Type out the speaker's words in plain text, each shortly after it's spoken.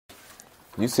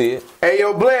You see it. Hey,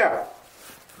 yo, Blair.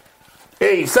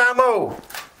 Hey, Samo.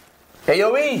 Hey,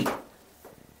 yo, E.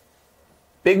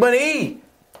 Big Money E.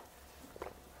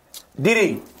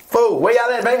 Diddy. Fool. Where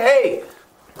y'all at, man? Hey.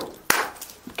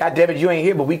 God damn it, you ain't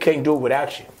here, but we can't do it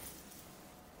without you.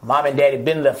 Mom and Daddy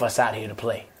been left us out here to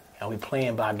play. And we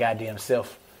playing by our goddamn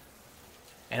self.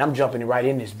 And I'm jumping right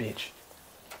in this bitch.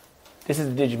 This is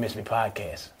the Did You Miss Me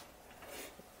podcast.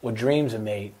 Where dreams are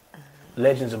made,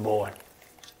 legends are born,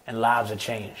 and lives are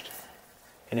changed.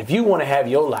 And if you want to have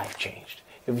your life changed,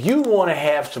 if you want to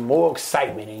have some more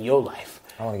excitement in your life,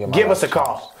 give us a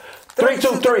call.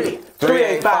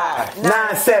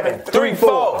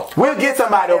 323-385-9734. We'll get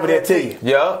somebody over there to you.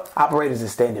 Yup. Operators are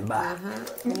standing by.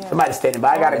 Yeah. Somebody's standing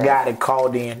by. I got a guy that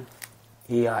called in.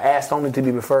 He asked only to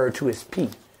be referred to as P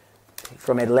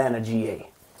from Atlanta, GA.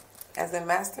 As in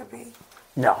Master P?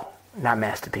 No, not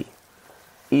Master P.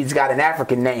 He's got an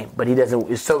African name, but he doesn't.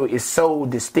 It's so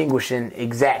distinguishing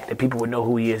exact that people would know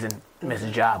who he is and mess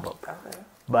his job up. Okay.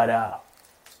 But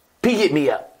P hit me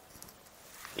up.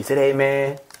 He said, "Hey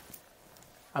man,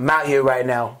 I'm out here right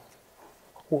now.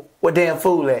 What damn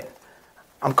fool at?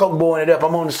 I'm coke boying it up.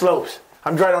 I'm on the slopes.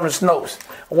 I'm right on the slopes.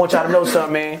 I want y'all to know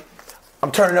something, man.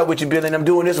 I'm turning up with you, Billy, and I'm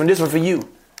doing this one for you.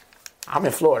 I'm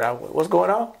in Florida. What's going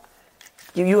on?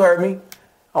 You heard me.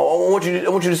 I want you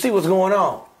to see what's going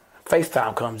on."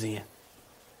 FaceTime comes in.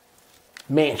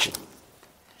 Mansion.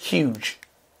 Huge.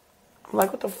 I'm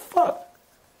like, what the fuck?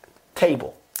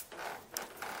 Table.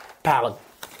 Pile of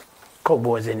coke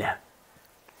boys in there.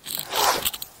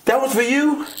 That was for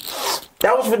you?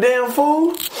 That was for damn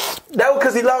fool? That was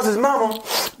because he lost his mama?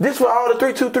 This for all the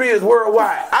 323 is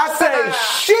worldwide. I say,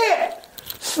 shit!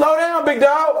 Slow down, big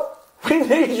dog. We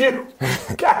need you.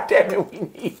 God damn it, we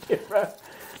need you, bro.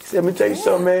 He said, let me tell you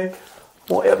something, man.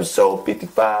 On episode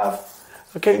 55,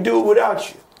 I can't do it without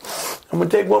you. I'm going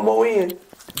to take one more in.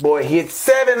 Boy, he hit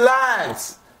 7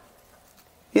 lines.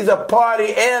 He's a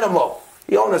party animal.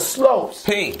 He on the slopes.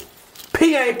 P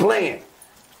ain't playing.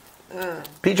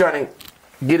 P trying to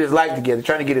get his life together,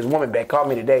 trying to get his woman back. Called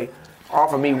me today,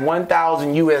 offered me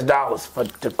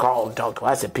 $1,000 to call and talk to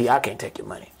her. I said, P, I can't take your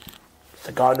money. He's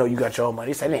like, oh, no, you got your own money.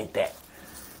 He said, it ain't that.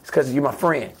 It's because you're my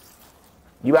friend.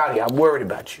 You out here. I'm worried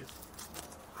about you.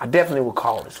 I definitely will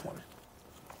call this woman.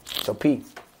 So, P,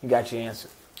 you got your answer.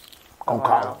 I'm gonna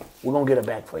call her. We're going to get her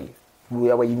back for you.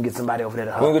 That way you can get somebody over there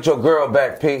to hug. We're going to get your girl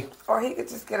back, P. Or he could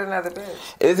just get another bitch.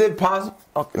 Is it possible?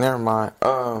 Okay, never mind.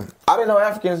 I didn't know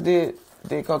Africans did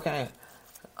cocaine.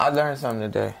 I learned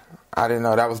something today. I didn't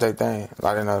know that was their thing.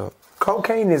 I didn't know.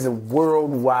 Cocaine is a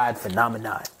worldwide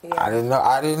phenomenon. Yeah. I didn't know.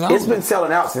 It's been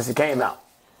selling out since it came out.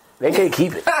 They can't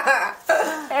keep it.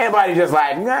 Everybody just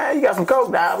like, nah, you got some coke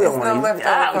now. We don't want to.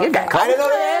 You got coke. I didn't know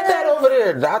they had that over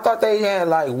there. I thought they had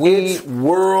like weed. It's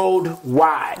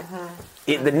worldwide.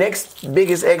 The next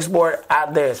biggest export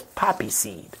out there is poppy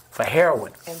seed for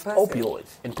heroin,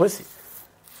 opioids, and pussy.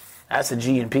 That's a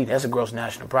GNP. That's a gross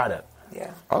national product.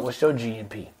 Yeah. What's your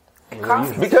GNP?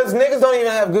 Because niggas don't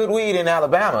even have good weed in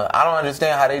Alabama. I don't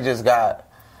understand how they just got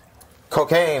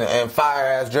cocaine and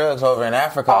fire-ass drugs over in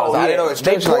Africa. Oh, I didn't know it's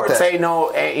like that. Say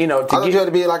no, I thought you had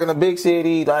to be like in a big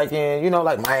city, like in,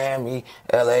 like Miami,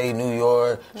 LA, New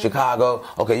York, Chicago.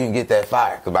 Okay, you can get that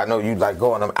fire. Because I know you like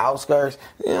go on them outskirts.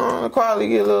 Probably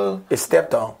get a little... It's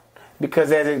stepped on. Because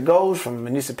as it goes from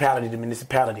municipality to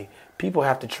municipality, people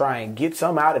have to try and get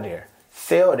some out of there,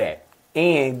 sell that,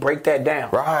 and break that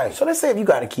down. Right. So let's say if you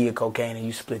got a key of cocaine and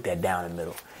you split that down in the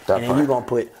middle. And then you're going to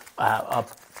put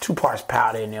 2 parts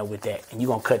powder in there with that, and you're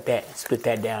gonna cut that and split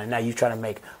that down. And now you're trying to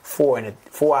make 4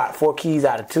 keys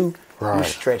out of 2. Right. You're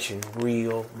stretching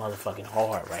real motherfucking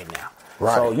hard right now.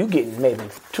 Right. So you getting maybe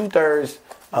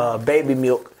 2/3 baby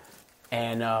milk,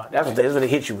 and that's what they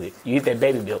hit you with. You get that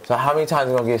baby milk. So how many times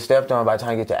are you gonna get stepped on by the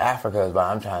time you get to Africa? Is what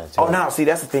I'm trying to tell you. Oh no, see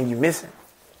that's the thing you're missing.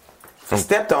 It's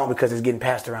stepped on because it's getting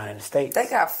passed around in the States. They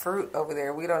got fruit over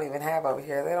there we don't even have over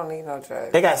here. They don't need no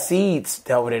drugs. They got seeds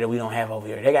over there that we don't have over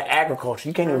here. They got agriculture.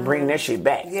 You can't even bring that shit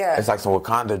back. Yeah. It's like some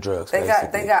Wakanda drugs. They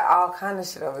got all kind of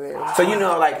shit over there. So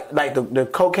like the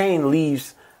cocaine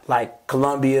leaves like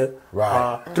Colombia,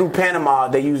 right. Through Panama.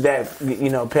 They use that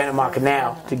Panama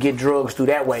Canal to get drugs through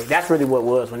that way. That's really what it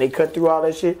was when they cut through all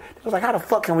that shit. It was like, how the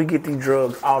fuck can we get these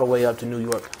drugs all the way up to New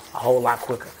York a whole lot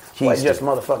quicker? Just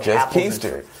motherfucking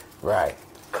Keister. Right.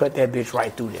 Cut that bitch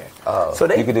right through there. So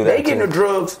they getting the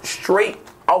drugs straight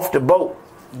off the boat.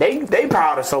 They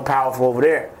powder so powerful over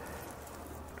there.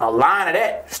 A line of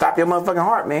that stop your motherfucking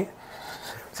heart, man.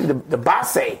 See the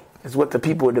Basse is what the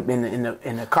people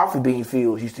in the coffee bean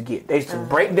fields used to get. They used to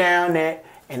break down that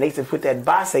and they used to put that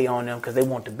Basse on them because they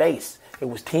want the base. It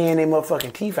was tearing their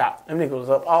motherfucking teeth out. Them niggas was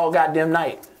up all goddamn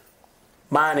night.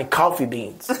 mining coffee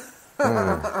beans.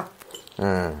 All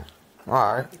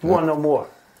right. If you want to know more,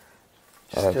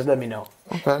 just let me know.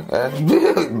 Okay. Ask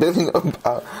Billy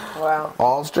about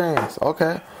all strands.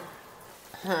 Okay.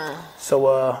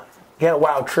 So, you had a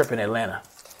wild trip in Atlanta.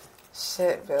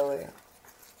 Shit, Billy.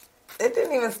 It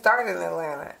didn't even start in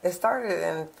Atlanta. It started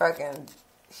in fucking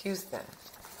Houston.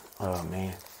 Oh,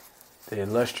 man. The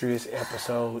illustrious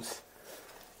episodes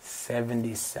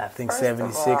 76 and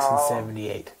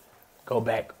 78. Go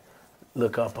back,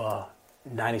 look up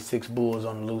 96 Bulls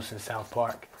on the Loose in South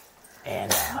Park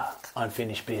and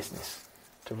Unfinished Business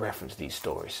to reference these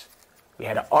stories. We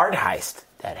had an art heist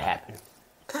that happened.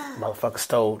 Motherfucker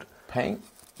stole paint?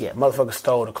 Yeah, motherfucker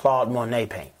stole the Claude Monet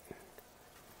paint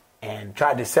and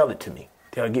tried to sell it to me.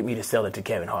 They'll get me to sell it to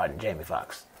Kevin Hart and Jamie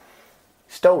Foxx.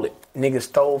 Stole it. Niggas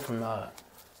stole from a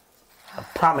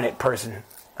prominent person,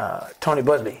 Tony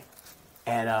Busby.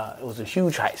 And it was a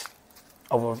huge heist.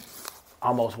 Over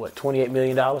almost, $28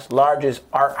 million? Largest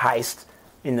art heist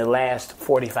in the last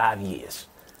 45 years.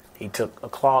 He took a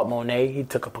Claude Monet. He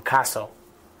took a Picasso.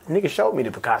 The nigga showed me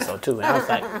the Picasso, too. And I was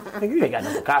like, nigga, you ain't got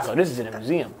no Picasso. This is in a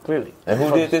museum, clearly. And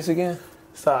who did this again?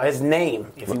 So his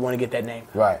name, if you want to get that name.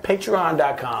 Right.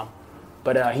 Patreon.com.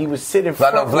 But he was sitting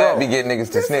front row. I know Vlad row. be getting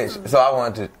niggas to snitch. So I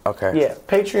wanted to, okay. Yeah,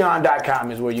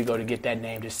 Patreon.com is where you go to get that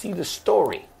name, to see the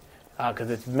story. Because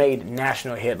it's made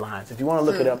national headlines. If you want to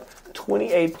look it up,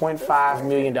 $28.5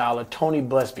 million Tony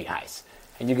Busby heist.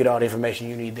 And you get all the information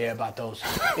you need there about those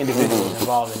individuals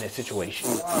involved in that situation.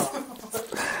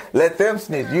 Let them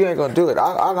snitch. You ain't gonna do it.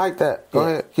 I like that. Go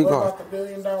ahead. Keep going. What about the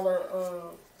 $1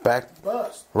 billion back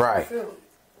bust? Right. Philly?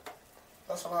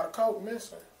 That's a lot of coke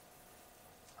missing.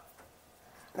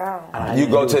 You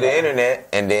go to the internet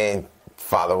and then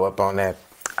follow up on that.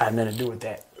 I had nothing to do with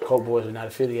that. Coke Boys are not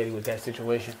affiliated with that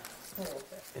situation.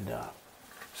 And,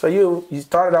 so you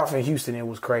started off in Houston. It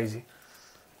was crazy.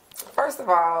 First of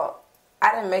all,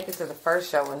 I didn't make it to the first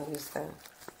show in Houston.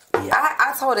 Yeah.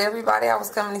 I told everybody I was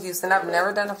coming to Houston. I've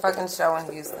never done a fucking show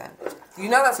in Houston. You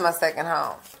know that's my second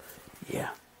home. Yeah.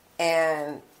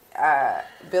 And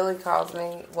Billy calls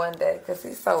me one day because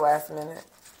he's so last minute.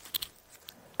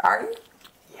 Are you?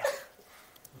 Yeah.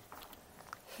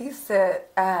 He said,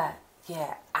 yeah,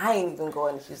 I ain't even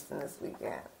going to Houston this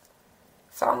weekend.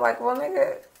 So I'm like, well,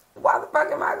 nigga, why the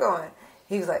fuck am I going?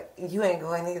 He was like, you ain't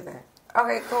going either.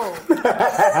 Okay, cool.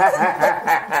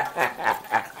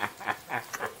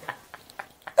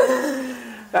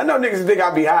 I know niggas think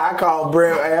I be high. I called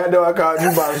Brent. Hey, I know I called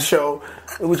you about the show.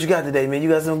 What you got today, man? You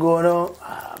got something going on?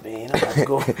 Ah, man, I'm about to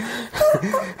go.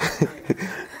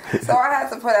 So I had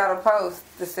to put out a post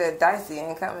that said, Dicey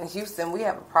ain't coming. Houston, we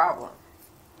have a problem.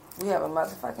 We have a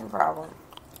motherfucking problem.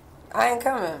 I ain't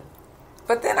coming.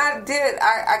 But then I did.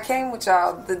 I came with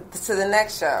y'all to the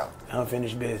next show.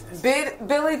 Unfinished Business.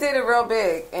 Billy did it real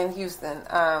big in Houston.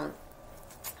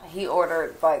 He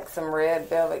ordered like some red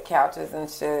velvet couches and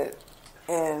shit.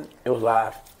 And it was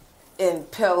live. And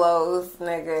pillows,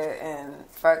 nigga, and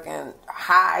fucking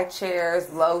high chairs,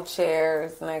 low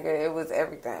chairs, nigga. It was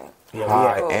everything. Yeah,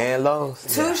 high and lows.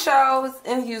 2 shows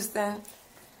in Houston.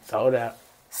 Sold out.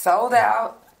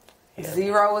 Yeah.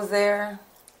 Zero was there.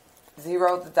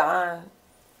 Zero the Don.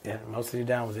 Yeah, Mo City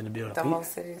Don was in the building. The Mo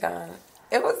City Don.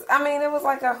 It was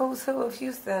like a who's who of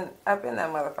Houston up in that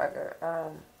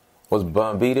motherfucker. Was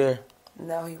Bun B there?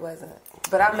 No, he wasn't.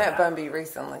 But I met Bun B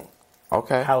recently.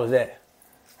 Okay. How was that?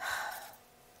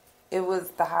 It was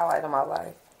the highlight of my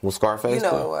life. Was Scarface You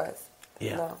know there? it was.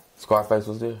 Yeah. No. Scarface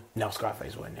was there? No,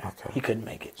 Scarface wasn't there. Okay. He couldn't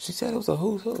make it. She said it was a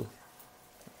who's who.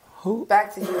 Who?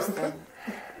 Back to Houston.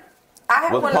 I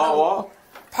had was one Paul of Wall?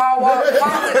 Paul Wall.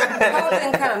 Paul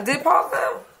didn't come. Did Paul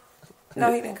come?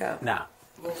 No, he didn't come. Nah.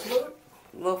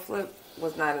 Lil Flip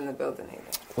was not in the building either.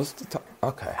 What's the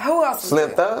okay. Who else was Slim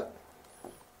there? Thug?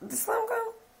 Did Slim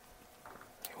come?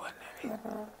 He wasn't there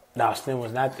either. No, Slim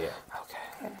was not there.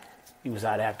 Okay. He was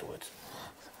out afterwards.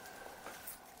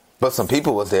 But some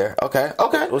people was there. Okay.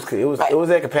 It was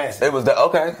at capacity. It was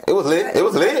okay. It was lit. It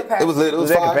was lit. It was lit. It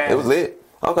was fire. It was lit.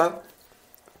 Okay.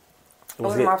 It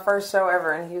was my first show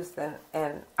ever in Houston,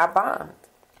 and I bombed.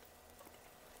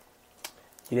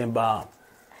 You didn't bomb.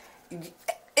 It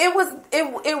was.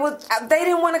 They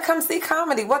didn't want to come see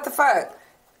comedy. What the fuck?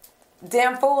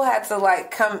 Damn fool had to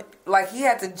come. He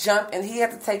had to jump, and he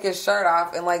had to take his shirt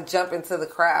off and jump into the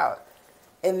crowd,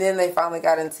 and then they finally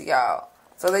got into y'all.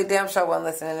 So they damn sure wasn't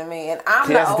listening to me, and I'm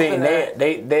the opener.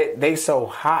 They so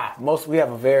high. We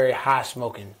have a very high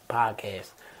smoking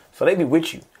podcast, so they be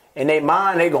with you. In their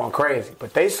mind, they going crazy,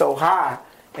 but they so high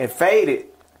and faded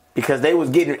because they was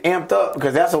getting amped up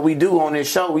because that's what we do on this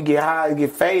show. We get high and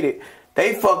get faded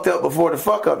They fucked up before the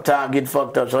fuck up time getting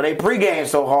fucked up. So they pregame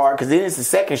so hard because then it's the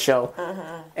second show.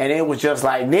 And it was just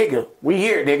like, nigga, we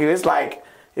here, nigga. It's like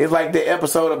the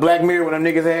episode of Black Mirror when them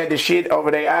niggas had the shit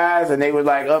over their eyes and they was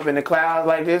like up in the clouds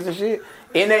like this and shit.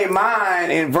 In their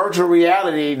mind, in virtual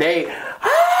reality, they,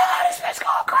 this bitch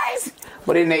going crazy.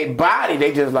 But in their body,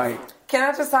 they just like. Can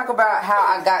I just talk about how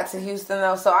I got to Houston,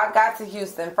 though? So I got to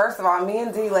Houston. First of all, me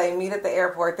and D-Lay meet at the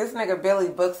airport. This nigga Billy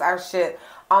books our shit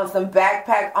on some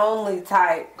backpack-only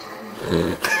type.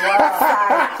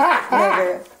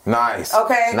 Nigga. Nice.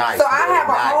 Okay? Nice. So I have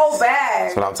a whole bag.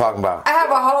 That's what I'm talking about. I have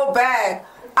a whole bag.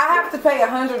 I have to pay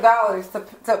 $100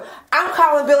 to I'm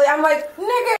calling Billy. I'm like,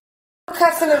 nigga,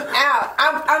 cussing him out.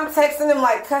 I'm texting him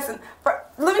like cussing.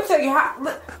 Let me tell you how.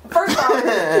 First of all,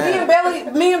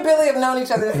 me and Billy have known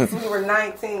each other since we were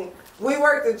 19. We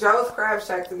worked at Joe's Crab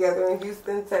Shack together in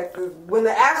Houston, Texas. When the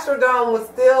Astrodome was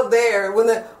still there, when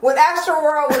Astro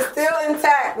World was still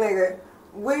intact, nigga.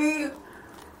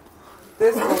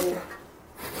 This nigga.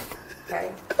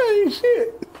 Okay. Hey,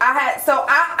 shit.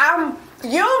 I'm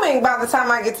fuming by the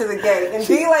time I get to the gate, and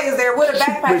D-Lay is there with a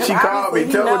backpack. But she called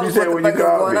me. Tell me what you said when you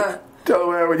called me.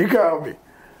 Tell me when you called me.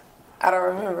 I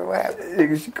don't remember what happened.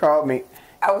 Nigga, she called me.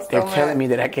 They're telling me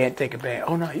that I can't take a bag.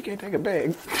 Oh, no, you can't take a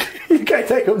bag. You can't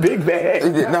take a big bag.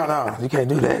 No, you can't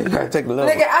do that. You gotta take the little.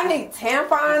 Nigga, I need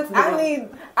tampons.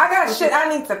 I got shit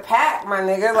I need to pack, my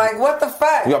nigga. Like, what the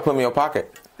fuck? You gotta put me in your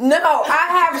pocket. No,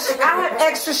 I have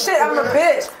extra shit. I'm a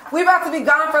bitch. We about to be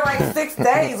gone for like 6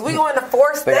 days. We going to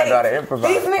 4 states. They gotta know how to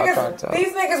improvise.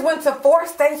 These niggas went to 4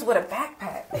 states with a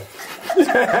backpack.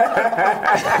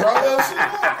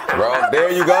 Bro, there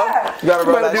you go. You gotta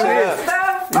roll that shit up.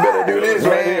 You better do this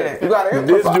right here. You gotta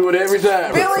improvise. Do it every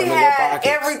time. Billy had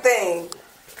everything.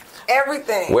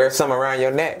 Everything. Wear some around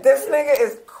your neck. This nigga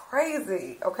is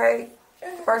crazy, okay?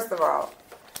 First of all.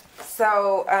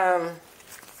 So,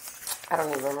 I don't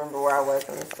even remember where I was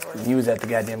in the story. You was at the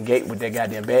goddamn gate with that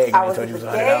goddamn bag and I they was told at you it the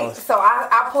was gate. $100. So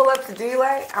I pull up to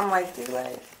D-Lay. I'm like,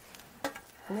 D-Lay,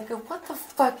 nigga, what the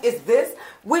fuck is this?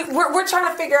 We're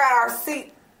trying to figure out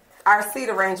our seat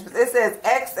arrangements. It says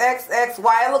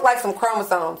XXXY. It looked like some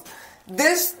chromosomes.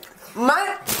 Where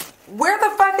the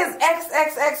fuck is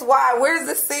XXXY? Where's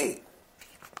the seat?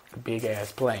 Big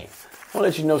ass plane. I'll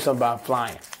let you know something about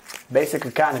flying. Basic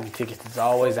economy tickets is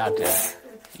always out there.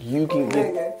 You can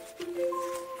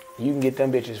get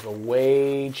them bitches for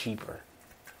way cheaper.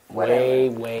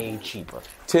 Way cheaper.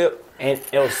 Tip. And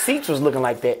those seats was looking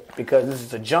like that because this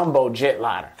is a jumbo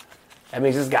jetliner. That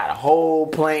means it's got a whole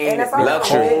plane, and it's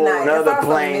luxury, another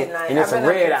plane, and it's a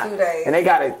red eye. And they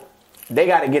gotta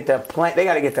get the plane. They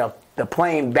gotta get the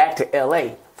plane back to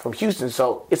L.A. from Houston.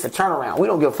 So it's a turnaround. We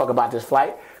don't give a fuck about this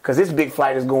flight because this big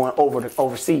flight is going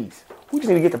overseas. We just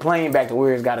need to get the plane back to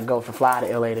where it's got to go from fly to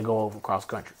L.A. to go over across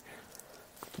country.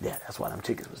 Yeah, that's why them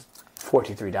tickets was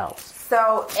 $43.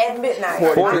 So at midnight,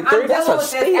 43. That's a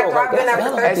steal.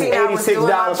 That's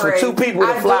 $86 for 2 people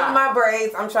to fly. I'm doing my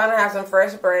braids. I'm trying to have some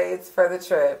fresh braids for the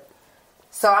trip.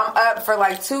 So I'm up for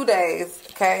like 2 days.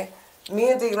 Okay,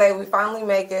 me and D-Lay, we finally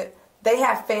make it. They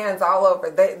have fans all over.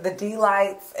 The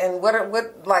D-lights and what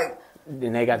like.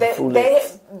 Then they got the food.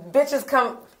 Bitches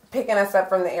come picking us up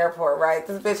from the airport, right?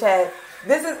 It's 6 in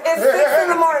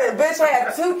the morning. Bitch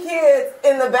had 2 kids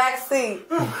in the back seat.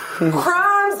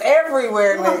 Crumbs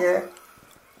everywhere, nigga.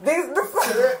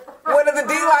 One of the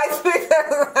D-lights picked us.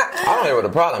 I don't hear what the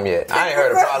problem yet. I ain't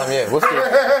heard the problem yet. What's the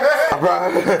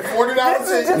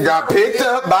 $40 You got picked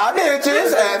up by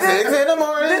bitches at 6 in the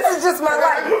morning. This is just my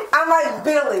life. I'm like,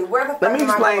 Billy, where the fuck Let me am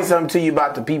I explain going? something to you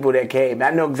about the people that came. I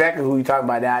know exactly who you're talking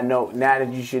about now. I know now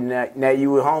that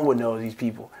you at home would know these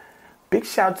people. Big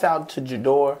shouts out to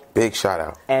Jador. Big shout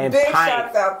out. And Big Pint.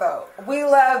 shouts out, though. We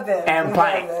love them. And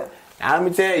Pint. Now, let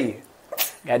me tell you.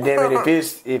 God damn it,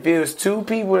 if it was 2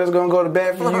 people that's going to go to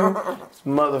bat for you, it's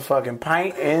motherfucking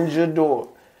Pint and Jador.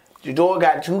 Jador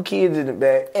got 2 kids in the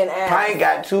back. And Pint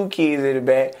got 2 kids in the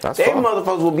back. They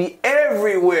motherfuckers will be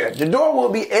everywhere. Jador will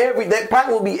be that Pint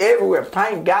will be everywhere.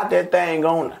 Pint got that thing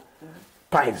on her.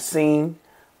 Pint sing.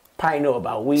 Pint know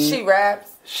about weed. She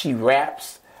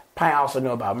raps. Pint also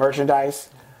know about merchandise.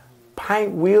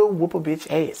 Pint will whoop a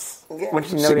bitch ass. Yeah. When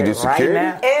she know that right security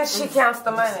now. And she counts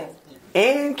the money.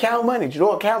 And count money.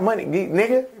 Jador count money.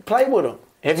 Nigga, play with them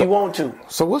if you want to.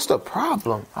 So what's the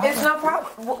problem? It's no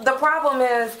problem. The problem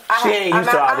is She ain't used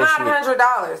to all this shit. I'm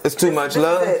 $100. It's too much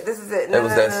love? This is it. It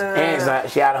was that. And it's like,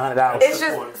 she out $100. It's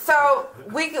just, so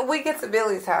we get to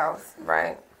Billy's house,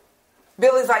 right?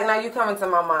 Billy's like, no, you coming to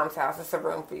my mom's house. It's a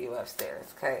room for you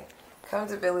upstairs, okay? Come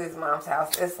to Billy's mom's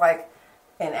house. It's like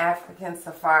an African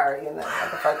safari in the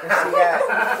motherfucker. She got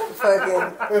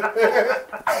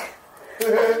fucking...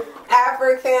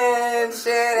 African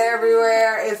shit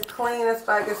everywhere. It's clean as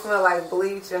fuck. It smells like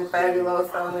bleach and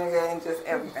fabuloso, nigga, and just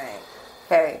everything.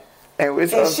 Okay. And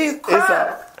she's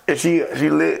crunk. And she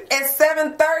lit. It's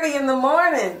 7:30 in the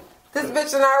morning. This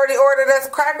bitch had already ordered us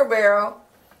Cracker Barrel.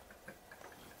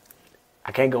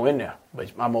 I can't go in there, but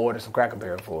I'm gonna order some Cracker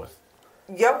Barrel for us.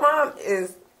 Your mom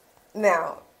is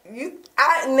now.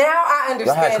 I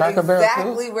understand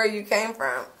exactly where you came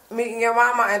from. Me and your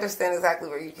mom, I understand exactly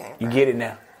where you came from. You get it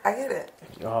now. I get it.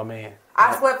 Oh man.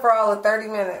 I slept for all of 30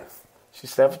 minutes. She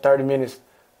slept for 30 minutes.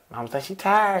 Mom was like, she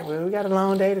tired. Well, we got a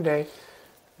long day today.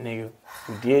 Nigga,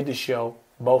 we did the show,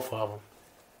 both of them.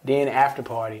 Then after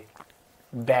party,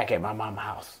 back at my mama's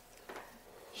house.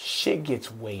 Shit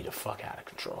gets way the fuck out of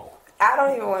control. I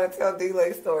don't even want to tell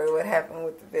D-Lay's story, what happened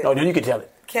with the bitch. No, you can tell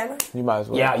it. Can I? You might as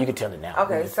well. Yeah, you can tell it now.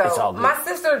 Okay, it's all good. My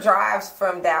sister drives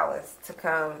from Dallas to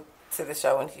come to the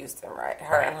show in Houston, right?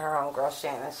 Her and her homegirl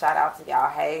Shannon. Shout out to y'all.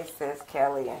 Hey, sis,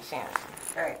 Kelly, and Shannon.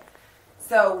 Right.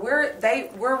 So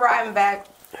we're riding back.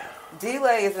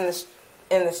 D-Lay is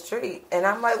in the street, and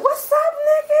I'm like, "What's up,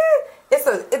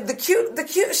 nigga?" The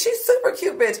cute. She's super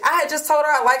cute, bitch. I had just told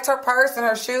her I liked her purse and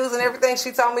her shoes and everything.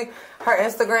 She told me her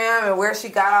Instagram and where she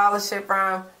got all the shit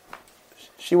from.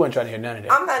 She wasn't trying to hear none of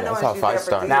that. I'm not knowing she's there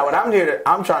for D-Lay. Now, what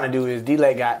I'm trying to do is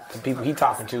D-Lay got the people he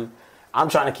talking to. I'm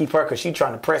trying to keep her because she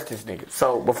trying to press this nigga.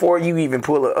 So before you even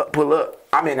pull up,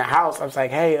 I'm in the house. I was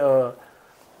like, hey,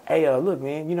 look,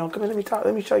 man, you know, come here, let me talk.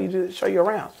 Let me show you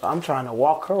around. So I'm trying to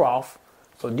walk her off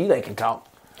so D-Lay can talk.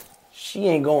 She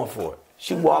ain't going for it.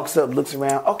 She walks up, looks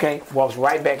around, okay, walks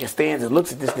right back and stands and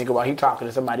looks at this nigga while he talking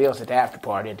to somebody else at the after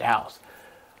party at the house.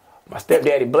 My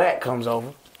stepdaddy Black comes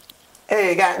over.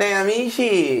 Hey, goddamn me,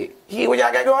 shit, what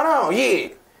y'all got going on? Yeah.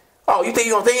 Oh, you think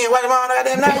you gonna stay in watch them all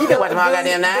goddamn night? You can watch them all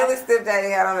goddamn night. Billy's stepdaddy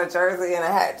had on a jersey and a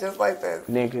hat just like this.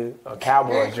 Nigga, a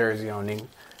cowboy jersey on, nigga.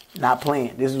 Not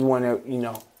playing. This is one of,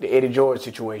 the Eddie George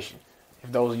situation.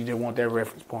 If those of you that want that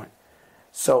reference point.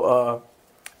 So,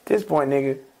 at this point,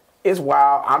 nigga, it's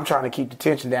wild. I'm trying to keep the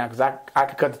tension down because I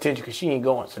could cut the tension because she ain't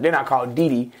going. So then I called Dee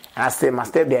Dee and I said, my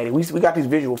stepdaddy, we got these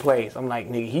visual plays. I'm like,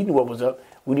 nigga, he knew what was up.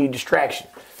 We need distraction.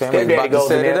 Stepdaddy goes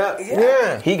in there.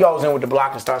 Yeah. He goes in with the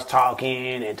block and starts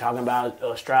talking about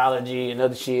astrology and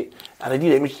other shit. I said,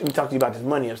 let me talk to you about this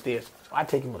money upstairs. So I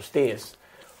take him upstairs.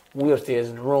 We upstairs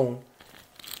in the room.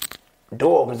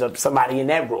 Door opens up. Somebody in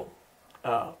that room.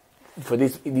 For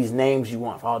these names you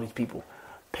want for all these people.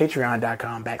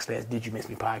 Patreon.com/Did You Miss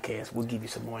Me podcast. We'll give you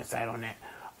some more insight on that.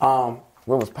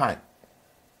 Where was Pint?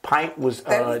 Pint was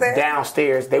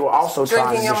downstairs. They were also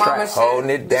trying to distract. Holding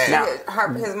it down.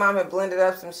 His mom had blended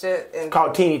up some shit. And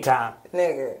called Teeny Time.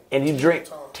 Nigga. And you drink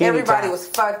Teeny Everybody Time. was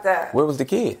fucked up. Where was the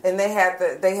kid? And they had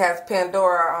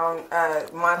Pandora on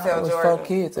Montel There was Jordan. 4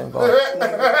 kids involved.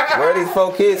 Where are these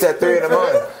 4 kids at 3 in the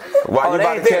morning? Why you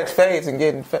about to catch fades and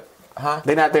getting huh?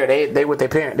 They're not there. They with their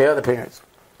other parents.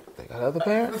 They got other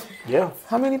parents? Yeah.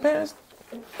 How many parents?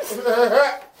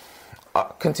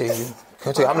 Continue.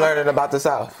 I'm learning about the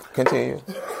South. Continue. Takes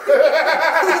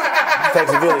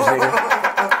a village, nigga.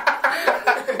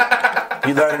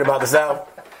 You learning about the South?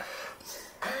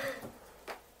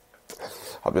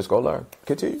 I'm just gonna learn.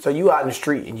 Continue. So you out in the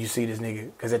street and you see this nigga,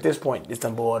 because at this point, it's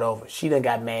done boiled over. She done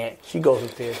got mad. She goes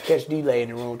upstairs, catch D-Lay in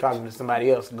the room talking to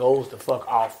somebody else, goes the fuck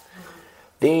off.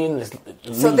 Then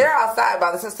so they're outside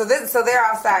by the sister. So they're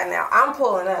outside now. I'm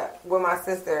pulling up with my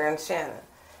sister and Shannon.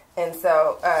 And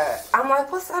so I'm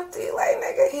like, what's up, D-Lay,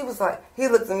 nigga? He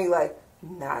looked at me like,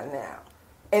 not now.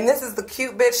 And this is the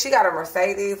cute bitch. She got a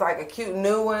Mercedes, like a cute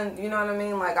new one. You know what I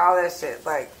mean? Like all that shit.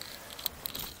 Like,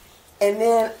 and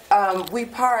then we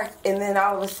parked, and then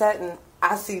all of a sudden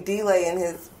I see D-Lay in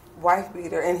his wife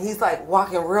beater, and he's like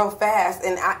walking real fast,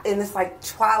 and it's like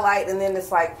twilight, and then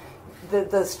it's like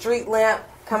the street lamp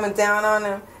coming down on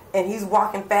him. And he's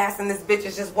walking fast, and this bitch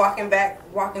is just walking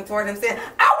toward him, saying,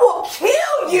 I will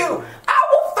kill you! I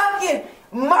will fucking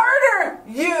murder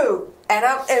you! And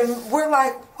we're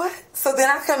like, what? So then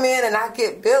I come in, and I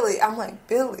get Billy. I'm like,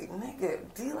 Billy, nigga,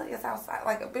 D-Lay is outside.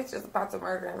 Like, a bitch is about to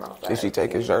murder him outside. Did she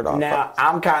take his shirt off? Now,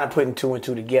 I'm kind of putting 2 and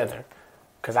 2 together,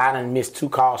 because I done missed 2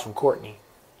 calls from Courtney.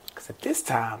 Because at this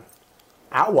time,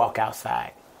 I walk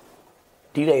outside.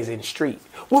 D-Lay's in the street.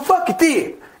 Well, fuck it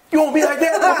then. You won't be like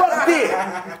that? Well, fuck it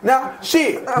then. Now,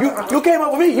 shit, you came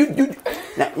up with me. You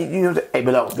now, you know, hey,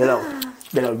 below,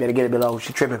 better get it below.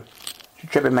 She tripping,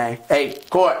 man. Hey,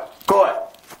 Court.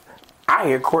 I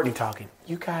hear Courtney talking.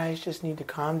 You guys just need to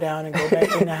calm down and go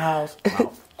back in the house.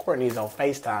 Well, Courtney's on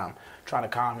FaceTime trying to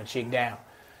calm the chick down.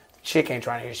 Chick ain't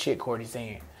trying to hear shit Courtney's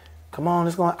saying. Come on,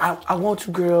 let's go on. I want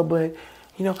to, girl, but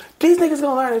You know, these niggas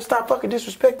gonna learn to stop fucking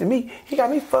disrespecting me. He got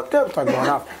me fucked up. Start going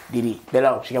off. Didi,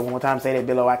 Billo. She got one more time to say that,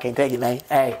 Billo. I can't take it, man.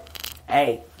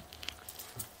 Hey.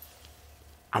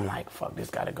 I'm like, fuck, this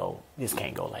gotta go. This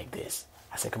can't go like this.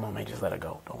 I said, come on, man, just let her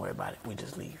go. Don't worry about it. We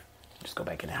just leave. Just go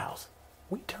back in the house.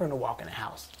 We turn to walk in the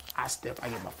house. I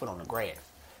get my foot on the grass.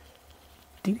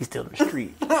 Didi's still in the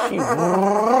street. She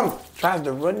tries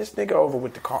to run this nigga over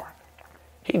with the car.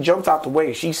 He jumps out the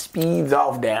way. She speeds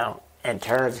off down and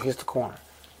turns and hits the corner.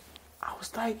 I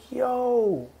was like,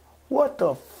 yo, what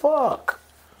the fuck?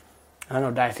 And I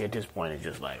know Dicey at this point is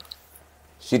just like.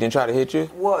 She didn't try to hit you?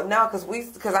 Well, no,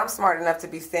 because I'm smart enough to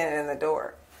be standing in the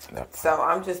door. Yep. So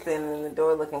I'm just standing in the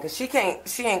door looking, because she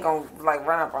ain't gonna like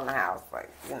run up on the house, like,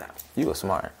 you know. You were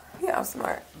smart. Yeah, I'm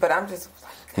smart, but I'm just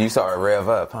like. You saw her rev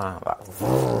up, huh? Like,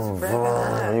 vroom,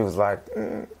 vroom. You was like.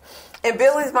 And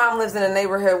Billy's mom lives in a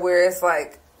neighborhood where it's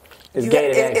like. It's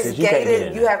gated access. It's You can't get in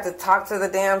gated. there. You have to talk to the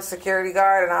damn security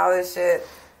guard and all this shit.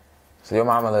 So your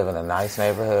mama live in a nice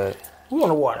neighborhood. We on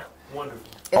the water. Wonderful.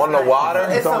 It's On the water?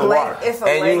 It's on a the lake. water. It's a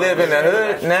And lake. you live in the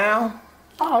hood now?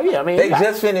 Oh, yeah, I mean. They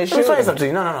just finished Let me tell you shooting. something to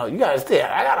you. No. You guys still.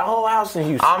 I got a whole house in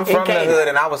Houston. I'm from the hood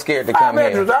and I was scared to 5 come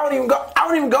bedrooms. here. I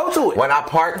don't even go to it. When I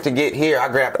parked to get here, I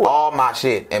grabbed all my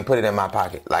shit and put it in my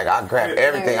pocket. Like, I grabbed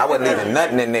everything. I wasn't leaving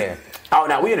nothing in there. Oh,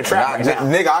 now we in the trap right now.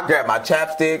 Nigga, I grabbed my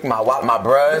chapstick, my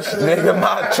brush, nigga,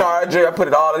 my charger. I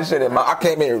put all this shit in I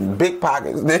came here with big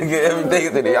pockets, nigga. Everything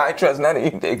is in there. I ain't trust none of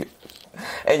you niggas.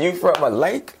 And you from a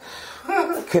lake?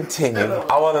 Continue.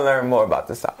 I want to learn more about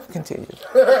the South. Continue.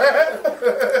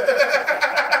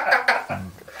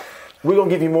 We're going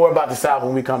to give you more about the South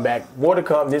when we come back. More to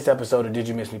come this episode of Did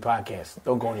You Miss Me podcast.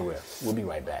 Don't go anywhere. We'll be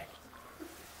right back.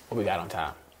 What we got on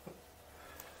time?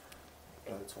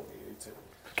 2018.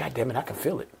 God damn it, I can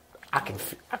feel it. I can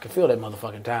feel that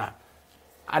motherfucking time.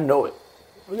 I know it.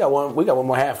 We got one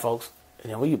more half, folks.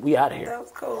 And then we out of here. That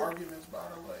was cool. Arguments by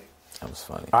the lake. That was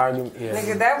funny. Argument, yeah.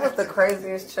 Nigga, that was the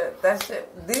craziest trip. That shit,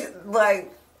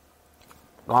 like.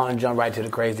 Go on and jump right to the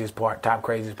craziest part, top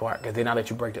craziest part, because then I'll let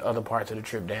you break the other parts of the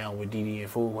trip down with Didi and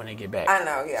Food when they get back. I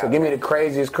know, yeah. So give me the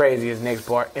craziest next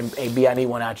part, and B, I need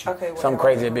one out you. Okay, Something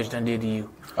crazy that bitch done did to you.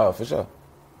 Oh, for sure.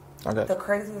 Okay. The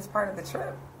craziest part of the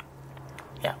trip.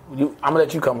 Yeah, I'm going to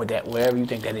let you come with that, wherever you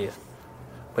think that is.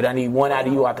 But I need one out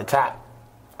of you out the top.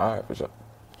 All right, for sure.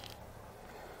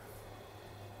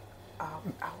 I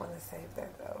want to save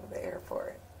that, though, the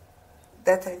airport.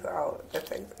 That takes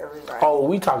everybody. Oh,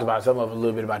 we talked about some of it a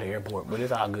little bit about the airport, but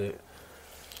it's all good.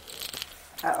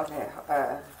 Okay.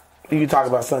 You can talk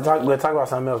about something. Let's talk about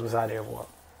something else besides the airport.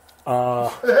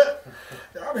 Y'all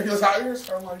niggas out here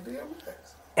sound like DMX.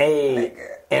 Hey,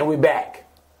 and we back.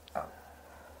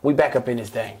 We back up in this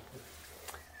thing.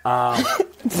 B,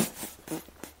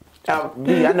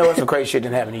 I know it's some crazy shit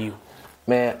that happened to you.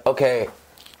 Man, okay.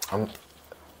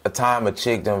 A time a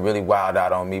chick done really wild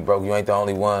out on me, bro. You ain't the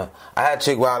only one. I had a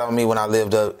chick wild on me when I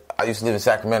used to live in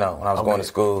Sacramento when I was going to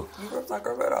school. You from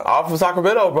Sacramento? I'm from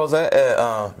Sacramento, bro.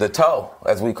 The toe,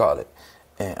 as we call it.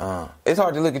 And it's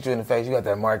hard to look at you in the face. You got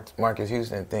that Marcus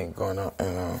Houston thing going on.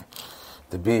 And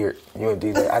the beard. You and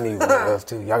DJ. I need one of those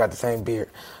too. Y'all got the same beard.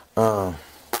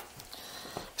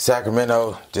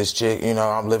 Sacramento, this chick,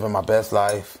 I'm living my best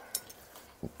life.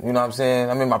 You know what I'm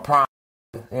saying? I'm in my prime.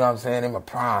 You know what I'm saying? In my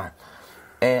prime.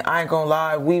 And I ain't gonna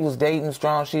lie, we was dating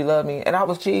strong, she loved me, and I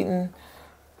was cheating,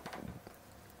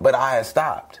 but I had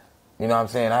stopped. You know what I'm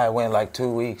saying? I had went like 2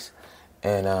 weeks,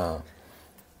 and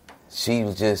she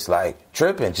was just like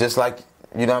tripping, just like,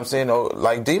 you know what I'm saying,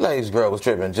 like D-Lay's girl was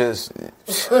tripping, just,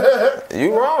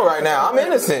 you wrong right now, I'm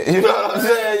innocent, you know what I'm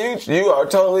saying? You are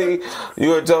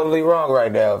totally wrong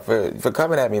right now for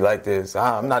coming at me like this.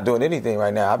 I'm not doing anything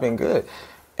right now, I've been good.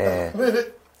 And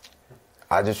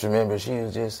I just remember she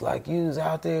was just like, you was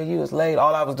out there, you was late.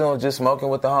 All I was doing was just smoking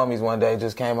with the homies one day,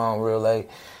 just came home real late.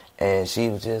 And she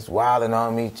was just wilding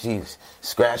on me. She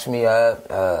scratched me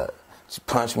up, she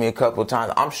punched me a couple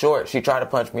times. I'm short. She tried to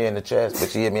punch me in the chest, but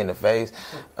she hit me in the face.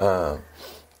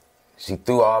 She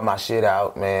threw all my shit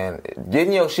out, man.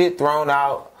 Getting your shit thrown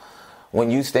out when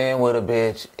you stand with a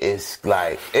bitch, it's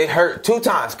like, it hurt 2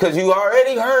 times, because you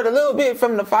already hurt a little bit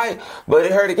from the fight, but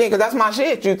it hurt again, because that's my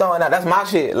shit you throwing out. That's my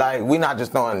shit. Like, we not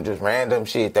just throwing just random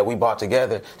shit that we bought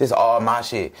together. This is all my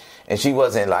shit. And she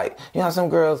wasn't like, some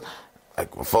girls,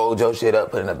 like, fold your shit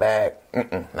up, put it in a bag.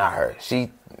 Not her.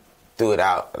 She threw it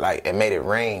out, like, and made it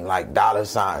rain, like, dollar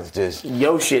signs, just.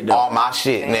 Yo shit, though. All my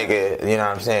shit, nigga. You know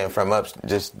what I'm saying? From up,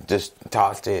 just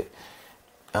tossed it.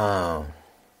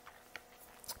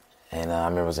 And I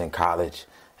remember I was in college,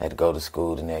 had to go to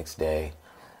school the next day.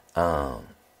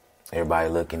 Everybody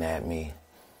looking at me.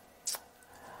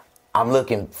 I'm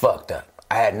looking fucked up.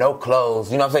 I had no clothes.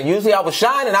 You know what I'm saying? Usually I was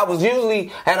shining. I was usually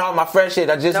had all my fresh shit.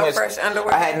 I just No fresh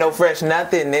underwear? I had no fresh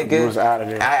nothing, nigga. You was out of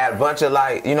there. I had a bunch of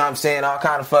like, you know what I'm saying, all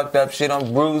kind of fucked up shit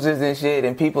on bruises and shit,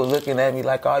 and people looking at me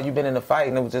like, oh, you been in a fight?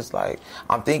 And it was just like,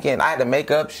 I'm thinking, I had to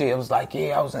make up shit. It was like,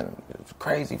 yeah, I was in a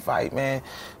crazy fight, man.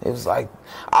 It was like,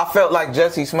 I felt like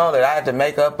Jussie Smollett. I had to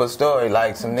make up a story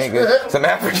like some niggas, some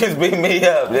Africans beat me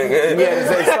up, nigga. You had to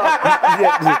say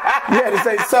something. You had to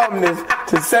say something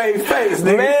to save face,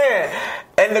 nigga. Man,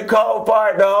 and the cold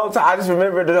part, the whole time, I just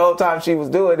remember the whole time she was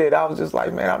doing it, I was just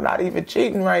like, man, I'm not even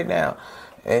cheating right now.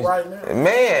 And Right now.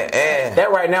 man, and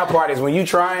That right now part is when you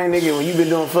trying, nigga, when you been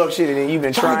doing fuck shit and then you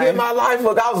been trying to trying. get my life.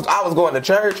 Look, I was going to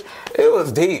church. It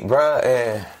was deep, bruh,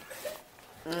 and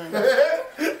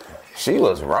she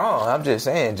was wrong. I'm just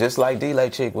saying, just like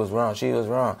D-Lay chick was wrong. She was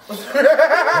wrong. She was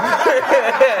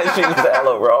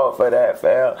hella wrong for that,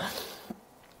 fam.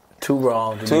 Too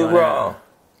wrong. To be Too on wrong.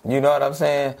 You know what I'm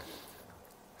saying?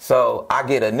 So I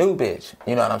get a new bitch.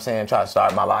 You know what I'm saying? Try to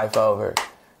start my life over.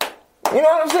 You know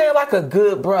what I'm saying? Like a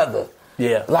good brother.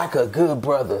 Yeah. Like a good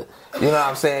brother. You know what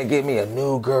I'm saying? Give me a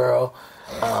new girl.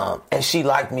 And she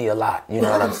liked me a lot. You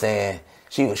know what I'm saying?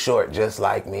 She was short just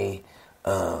like me.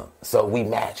 So we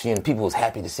matched. You know, people was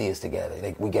happy to see us together.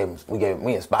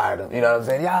 We inspired them. You know what I'm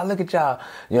saying? Y'all, look at y'all.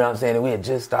 You know what I'm saying? And we had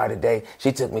just started dating.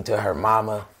 She took me to her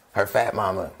mama, her fat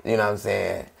mama. You know what I'm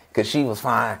saying? Because she was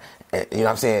fine. And, you know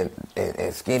what I'm saying?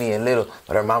 And skinny and little.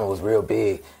 But her mama was real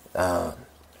big.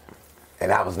 And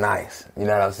that was nice. You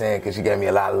know what I'm saying? Because she gave me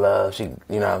a lot of love. She,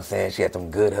 you know what I'm saying? She had some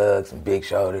good hugs, some big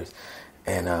shoulders.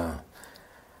 And,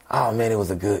 oh man, it was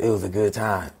a good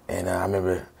time. And I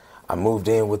remember I moved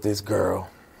in with this girl,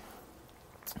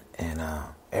 and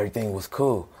everything was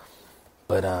cool.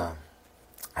 But I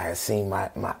had seen my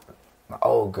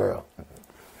old girl,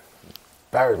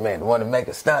 Birdman, the one to make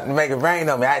a stunt and make it rain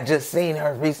on me. I had just seen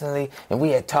her recently, and we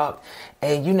had talked.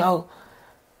 And, you know,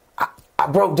 I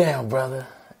broke down, brother.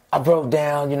 I broke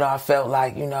down. You know, I felt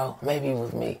like, you know, maybe it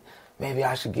was me. Maybe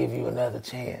I should give you another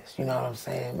chance. You know what I'm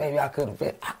saying? Maybe I could have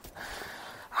been...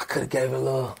 I could have gave it a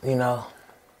little, you know.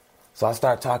 So I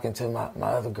started talking to my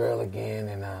other girl again,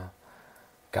 and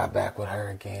got back with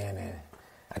her again, and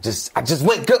I just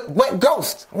went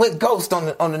ghost on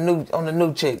the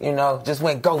new chick, you know. Just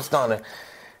went ghost on her,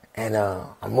 and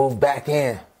I moved back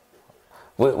in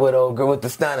with old girl, with the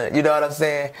stunner, you know what I'm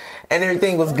saying? And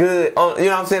everything was good. You know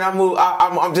what I'm saying?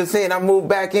 I'm just saying I moved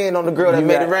back in on the girl that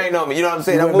made it rain on me. You know what I'm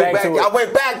saying? I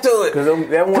went back to it. Because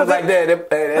that one like that.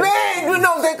 Man, you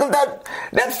know,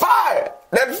 that fire.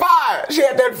 That fire. She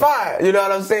had that fire. You know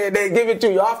what I'm saying? They give it to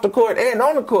you off the court and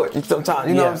on the court sometimes.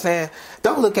 You know what I'm saying?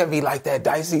 Don't look at me like that,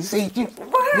 Dicey. See, you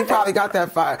probably got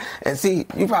that fire. And see,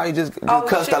 you probably just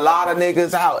cussed a lot of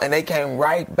niggas out, and they came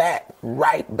right back.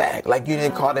 Like you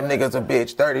didn't call them niggas a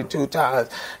bitch 32 times.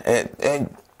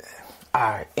 And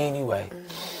all right, anyway.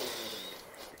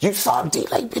 You saw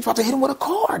D-Lay bitch about to hit him with a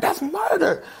car. That's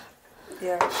murder.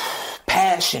 Yeah.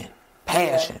 Passion.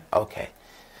 Okay.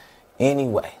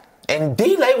 Anyway. And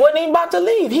D-Lay wasn't even about to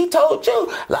leave. He told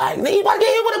you, like, he about to get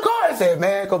hit with a car. He said,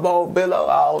 man, come on, Billo,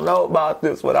 I don't know about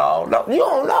this one. I don't know. You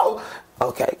don't know.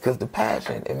 Okay, because the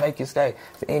passion, it make you stay.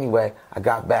 So anyway, I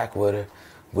got back with her.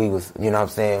 We was, you know what I'm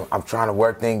saying, I'm trying to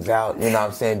work things out, you know what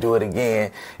I'm saying, do it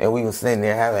again. And we was sitting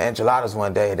there having enchiladas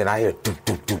one day, and then I hear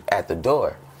do at the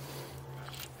door.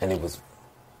 And it was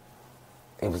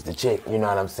the chick, you know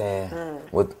what I'm saying,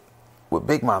 with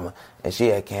Big Mama. And she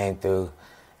had came through.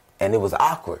 And it was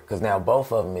awkward, because now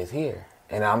both of them is here.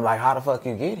 And I'm like, how the fuck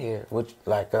you get here? Which,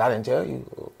 like, because I didn't tell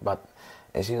you about...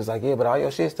 And she was like, yeah, but all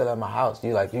your shit's still at my house.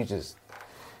 You got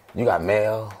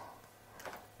mail.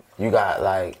 You got,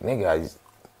 like, nigga,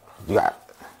 you got...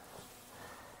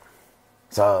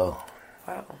 So,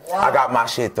 wow. I got my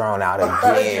shit thrown out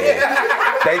again.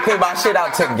 They put my shit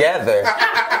out together.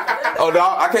 Oh, no,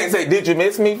 I can't say, did you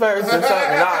miss me first or something?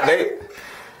 Nah,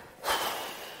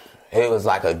 it was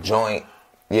like a joint.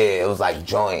 Yeah, it was like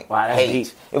joint hate.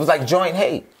 Deep. It was like joint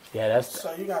hate. Yeah, that's...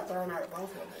 So you got thrown out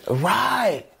both of them.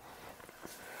 Right.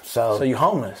 So you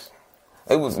homeless.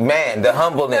 It was, man, the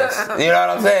humbleness. You know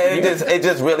what I'm saying? It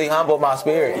just really humbled my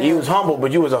spirit. You was humble,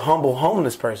 but you was a humble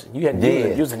homeless person. You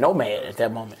was a nomad at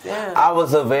that moment. Yeah. I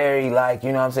was a very, like,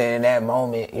 you know what I'm saying, in that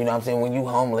moment, you know what I'm saying, when you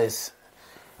homeless,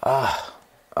 you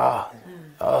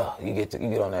get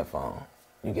on that phone.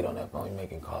 You get on that phone, you're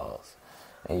making calls.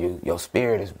 And your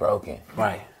spirit is broken.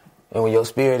 Right. And when your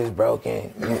spirit is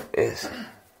broken,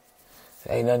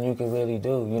 ain't nothing you can really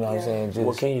do. You know what I'm saying? Just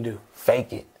what can you do?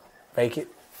 Fake it. Fake it?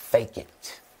 Fake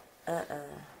it.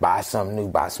 Buy something new.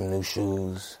 Buy some new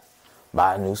shoes.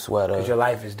 Buy a new sweater. Because your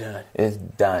life is done. It's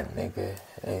done, nigga.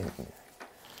 And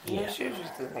Yeah. New shoes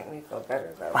used to make me feel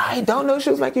better though. Right? Don't new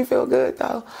shoes make you feel good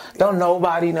though? Don't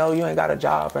nobody know you ain't got a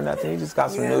job or nothing. You just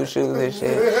got some new shoes and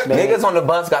shit. Niggas on the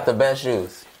bus got the best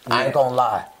shoes. I ain't gonna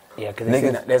lie. Yeah, because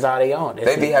Niggas, that's all they own.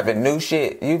 they be having new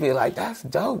shit. You be like, that's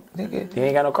dope, nigga. You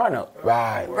ain't got no car note.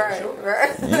 Right. Right.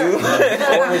 You.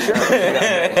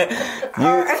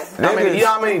 I mean, you know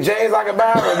how many J's I can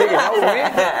buy? Or nigga, no,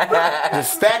 man.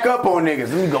 Just stack up on niggas.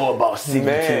 Let me go about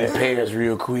 17 pairs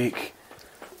real quick.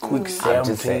 Quick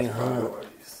 1,700.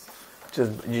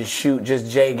 Just shoot,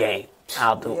 just J game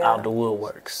out the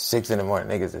woodworks. 6 in the morning,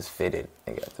 niggas is fitted.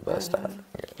 Nigga at the bus stop.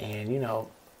 Yeah. And you know,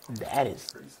 that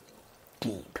is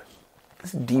deep.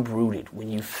 It's deep rooted when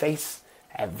you face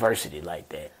adversity like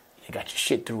that. You got your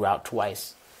shit threw out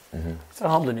twice. It's a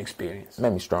humbling experience.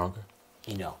 Made me stronger.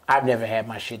 You know, I've never had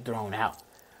my shit thrown out.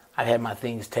 I've had my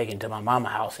things taken to my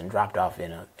mama's house and dropped off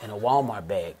in a Walmart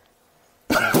bag.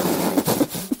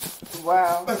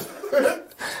 Wow.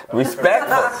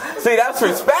 Respectful. See, that's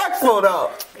respectful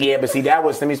though. Yeah, but see, let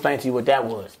me explain to you what that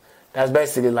was. That's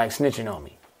basically like snitching on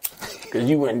me. Because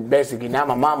you went basically, now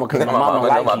my mama, because my mama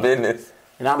like my you. business.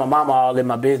 And now my mama all in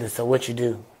my business, so what you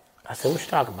do? I said, what you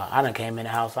talking about? I done came in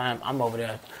the house, I'm over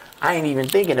there. I ain't even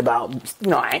thinking about, you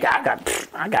know, I'm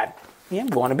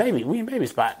going to baby. We in baby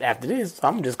spot after this. So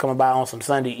I'm just coming by on some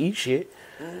Sunday eat shit.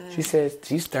 She says,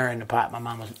 she's stirring the pot my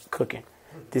mama's cooking.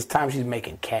 This time she's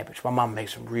making cabbage. My mama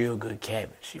makes some real good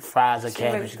cabbage. She fries her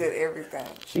cabbage. She makes good everything.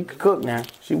 She can cook now.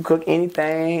 She can cook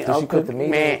anything. Did she cook the meat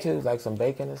in it too? Like some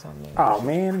bacon or something? Oh,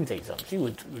 man, let me tell you something. She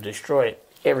would destroy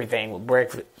everything with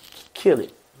breakfast. Kill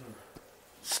it.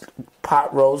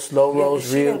 Pot roast, slow roast,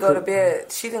 she real didn't go to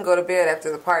bed. She didn't go to bed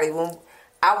after the party. When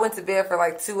I went to bed for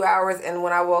like 2 hours, and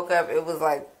when I woke up, it was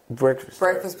like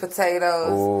breakfast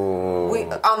potatoes. Ooh. We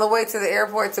on the way to the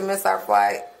airport to miss our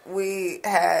flight. We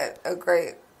had a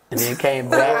great. And then came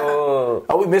back. Oh,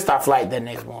 we missed our flight that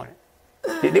next morning.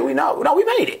 Did we know? No, we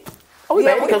made it. Oh, we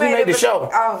made it because we made the show.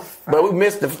 Oh, but we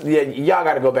missed the. Yeah, y'all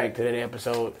got to go back to that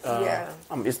episode.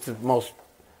 It's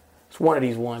it's one of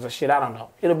these ones. Shit, I don't know.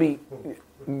 It'll be.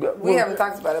 We haven't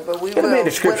talked about it, but we will. It'll be in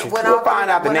the description. We'll find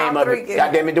out the name of it.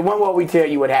 Goddamn it, the one where we tell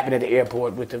you what happened at the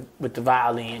airport with the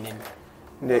violin and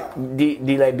the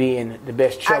D-Lay being the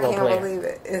best cello player. I can't believe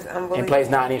it. It's unbelievable. And plays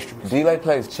 9 instruments. D-Lay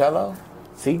plays cello?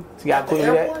 See how cool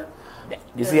that?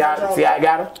 You see how I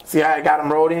got him? See how I got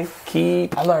him rolled in?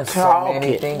 Keep I learned so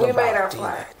many things We about made our D-Lay.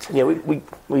 flight. Yeah,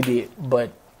 we did.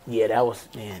 But yeah, that was,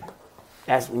 man.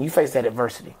 That's when you face that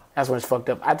adversity. That's when it's fucked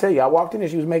up. I tell you, I walked in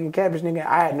and she was making cabbage, nigga.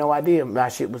 I had no idea my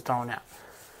shit was thrown out.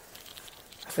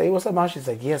 I said, hey, what's up, mom? She's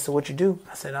like, yeah, so what you do?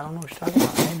 I said, I don't know what you're talking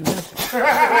about. I ain't do nothing.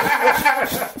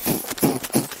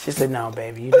 She said, no,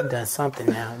 baby, you done something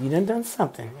now. You done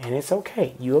something, and it's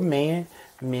okay. You a man.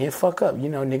 Men fuck up. You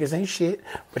know, niggas ain't shit,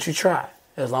 but you try.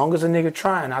 As long as a nigga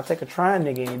trying, I'll take a trying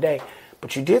nigga any day.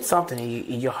 But you did something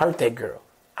and you hurt that girl.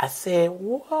 I said,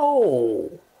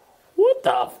 whoa, what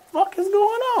the fuck is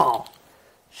going on?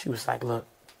 She was like, look,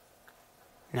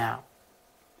 now,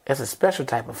 it's a special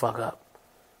type of fuck up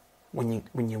when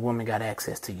your woman got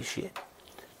access to your shit.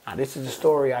 Now, this is the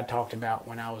story I talked about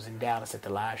when I was in Dallas at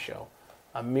the live show.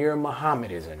 Amir Muhammad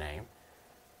is her name.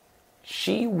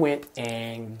 She went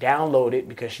and downloaded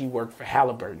because she worked for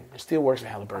Halliburton. And still works for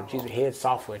Halliburton. She's a head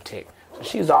software tech. So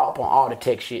she's all up on all the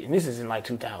tech shit. And this is in like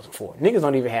 2004. Niggas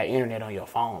don't even have internet on your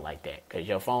phone like that because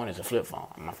your phone is a flip phone.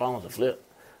 My phone's a flip.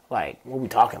 Like, what we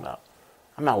talking about?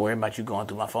 I'm not worried about you going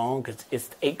through my phone because it's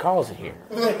 8 calls in here.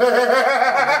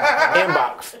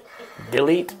 Inbox.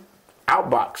 Delete.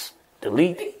 Outbox.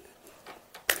 Delete.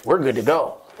 We're good to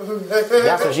go.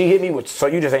 That's what she hit me with. So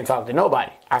you just ain't talking to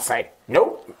nobody. I say,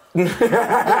 nope.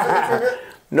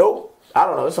 Nope. I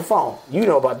don't know. It's a phone. You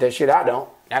know about that shit. I don't.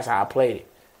 That's how I played it.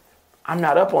 I'm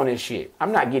not up on this shit.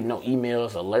 I'm not getting no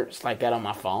emails, alerts like that on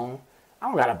my phone. I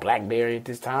don't got a BlackBerry at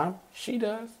this time. She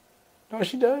does. You know what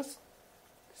she does?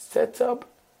 Sets up,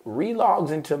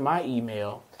 relogs into my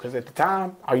email. Because at the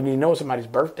time, all you need to know is somebody's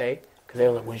birthday. Because they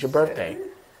were like, when's your birthday?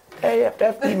 Hey,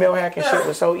 that email hacking shit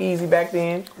was so easy back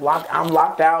then. I'm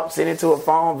locked out, send it to a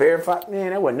phone, verified. Man,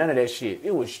 that wasn't none of that shit.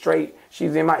 It was straight.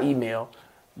 She's in my email,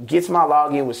 gets my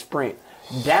login with Sprint,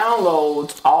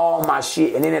 downloads all my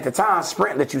shit. And then at the time,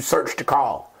 Sprint let you search to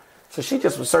call. So she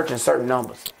just was searching certain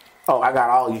numbers. Oh, I got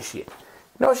all your shit.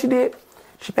 You know what she did?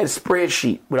 She made a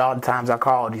spreadsheet with all the times I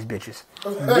called these bitches.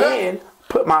 Then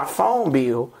put my phone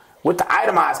bill with the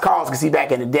itemized calls, because see,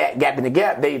 back in the gap in the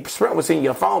gap, Sprint was seeing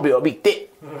your phone bill be thick.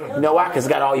 You know why? Because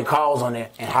it's got all your calls on there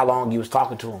and how long you was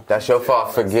talking to them. That's your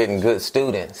fault for getting good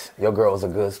students. Your girl was a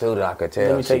good student, I could tell.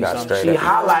 Let me tell you something. She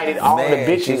highlighted all the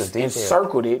bitches and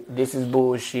circled it. This is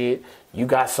bullshit. You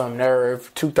got some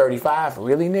nerve. 235.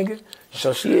 Really, nigga?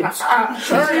 So she had,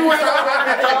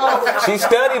 She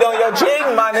studied on your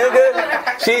cheating, my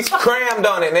nigga. She's crammed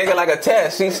on it, nigga, like a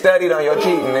test. She studied on your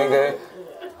cheating, nigga.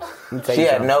 She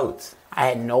had notes. I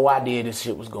had no idea this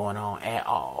shit was going on at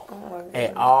all.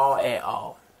 At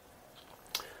all.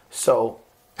 So,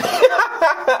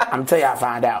 I'm tell you how I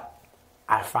find out.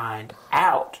 I find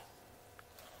out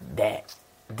that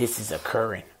this is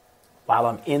occurring while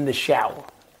I'm in the shower.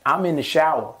 I'm in the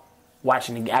shower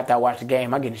after I watch the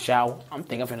game. I get in the shower. I'm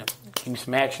thinking I'm finna give me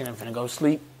some action. I'm finna go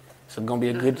sleep. It's gonna be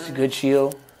a good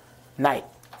chill night.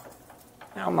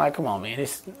 And I'm like, come on, man.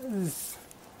 This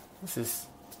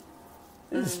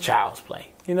is child's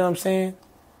play. You know what I'm saying?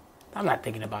 I'm not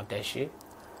thinking about that shit.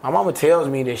 My mama tells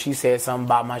me that she said something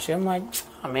about my shit. I'm like,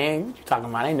 oh, man, what you talking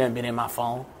about? Ain't nothing been in my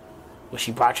phone. Well,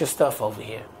 she brought your stuff over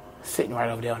here, sitting right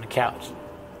over there on the couch.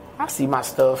 I see my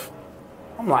stuff.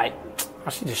 I'm like, oh,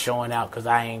 she just showing out because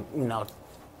I ain't,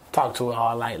 talked to her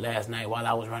all night last night while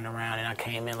I was running around and I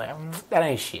came in like, that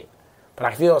ain't shit. But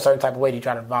I feel a certain type of way to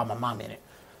try to involve my mom in it.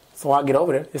 So I get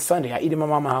over there. It's Sunday. I eat at my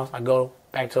mama's house. I go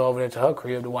back over there to her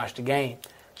crib to watch the game.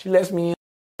 She lets me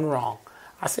in wrong.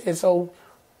 I said, so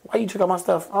why you took out my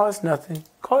stuff? Oh, it's nothing.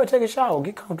 Go ahead, take a shower.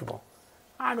 Get comfortable.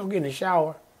 I go get in the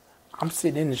shower. I'm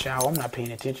sitting in the shower. I'm not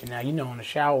paying attention now. In the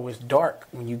shower, it's dark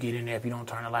when you get in there if you don't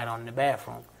turn the light on in the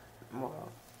bathroom.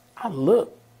 I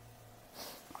look.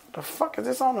 What the fuck is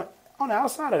this on the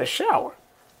outside of the shower?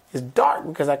 It's dark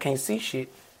because I can't see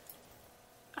shit.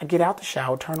 I get out the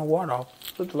shower, turn the water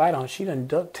off, put the light on. She done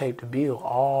duct taped the bill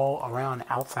all around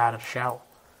the outside of the shower.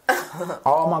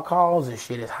 All my calls and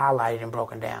shit is highlighted and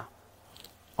broken down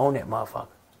on that motherfucker.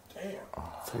 Damn.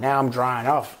 So now I'm drying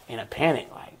off in a panic,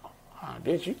 like, oh,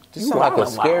 bitch, you sound like a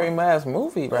scary ass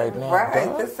movie right now. Right,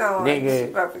 dog. this sound like Nigga,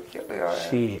 she about to kill you.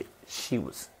 Right? She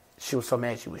was so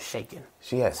mad she was shaking.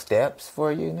 She had steps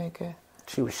for you, nigga?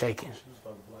 She was shaking.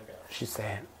 She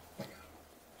said,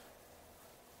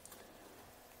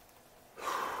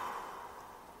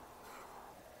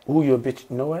 ooh, you a bitch.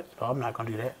 You know what? No, I'm not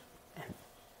gonna do that. And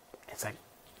it's like,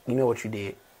 you know what you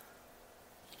did?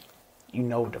 You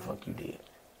know what the fuck you did.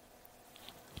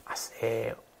 I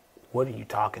said, what are you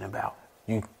talking about?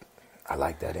 I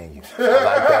like that in you.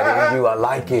 I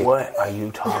like it. What are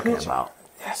you talking about?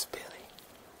 Yes, Billy.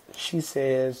 She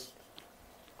says,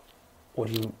 what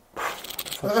do you...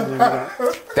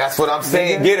 That's what I'm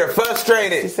saying. Nigga. Get her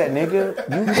frustrated. She said, nigga,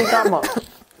 you think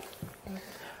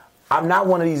I'm not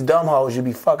one of these dumb hoes you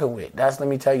be fucking with. Let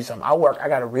me tell you something. I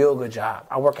got a real good job.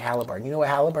 I work at Halliburton. You know what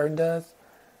Halliburton does?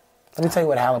 Let me tell you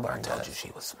what Halliburton does. I told you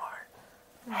she was smart.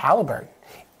 Halliburton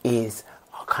is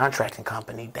a contracting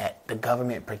company that the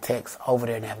government protects over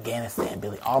there in Afghanistan,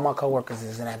 Billy. All my coworkers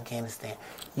is in Afghanistan.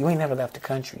 You ain't never left the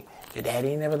country. Your daddy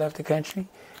ain't never left the country.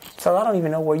 So I don't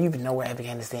even know where you even know where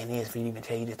Afghanistan is for you to even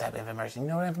tell you this type of information. You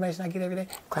know what information I get every day?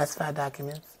 Classified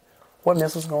documents. What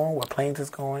missiles going, what planes is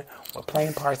going, what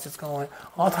plane parts is going,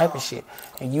 all type of shit.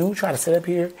 And you try to sit up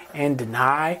here and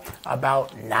deny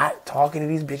about not talking to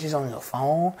these bitches on your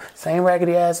phone. Same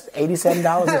raggedy ass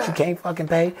 $87 that you can't fucking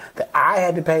pay, that I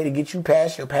had to pay to get you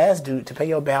past your past due, to pay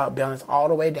your balance all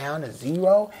the way down to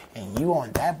zero, and you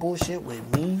on that bullshit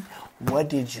with me. What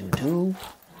did you do?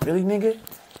 Really, nigga?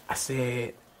 I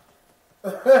said,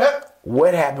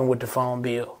 what happened with the phone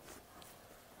bill?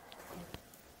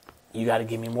 You got to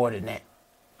give me more than that.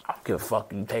 I don't give a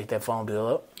fuck if you take that phone bill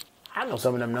up. I know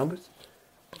some of them numbers.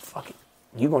 But fuck it.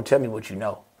 You going to tell me what you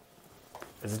know.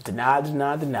 It's deny.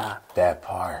 That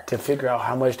part. To figure out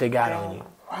how much they got on you.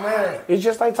 Right. It's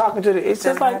just like talking to it's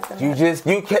just like... You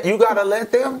got to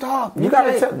let them talk. You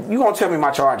going to tell me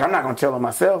my charge. I'm not going to tell them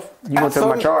myself. You going to tell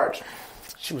me my charge.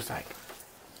 She was like,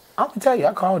 I'm going to tell you,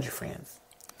 I called your friends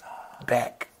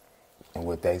back. And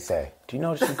what they say? Do you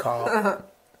know what she called?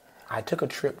 I took a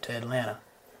trip to Atlanta.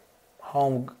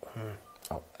 I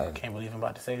can't believe I'm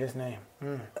about to say his name.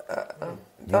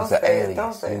 Use an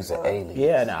alien.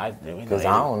 Yeah, no. Because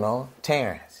I don't know.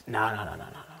 Terrence. No.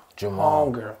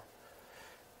 Jamal. Homegirl.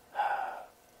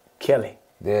 Kelly.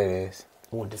 There it is.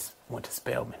 Went to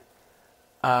Spelman.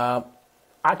 I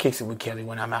kicks it with Kelly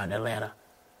when I'm out in Atlanta.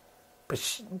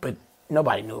 But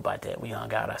nobody knew about that. We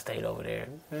hung out. I stayed over there.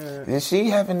 Is she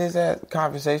having this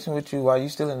conversation with you while you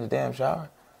still in the damn shower?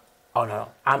 Oh, no.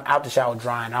 I'm out the shower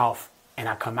drying off, and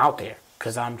I come out there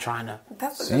because I'm trying to...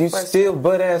 You still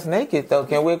butt-ass naked, though.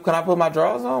 Can I put my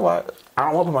drawers on? Why? I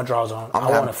don't want to put my drawers on. I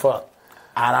want to fuck.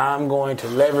 And I'm going to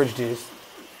leverage this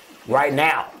right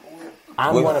now.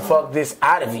 I'm going to fuck this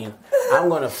out of you. I'm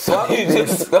going to fuck you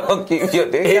this. Just gonna keep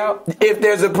your dick out? If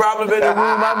there's a problem in the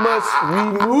room, I must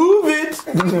remove it.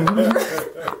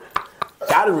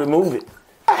 Gotta remove it.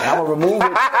 And I'm going to remove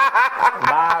it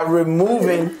by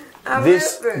removing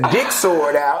this dick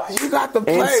sword out. You got the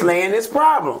play. And slaying this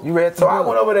problem. You read the So I book.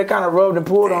 went over there, kind of rubbed and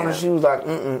pulled on her. She was like,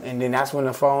 and then that's when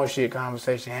the phone shit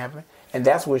conversation happened. And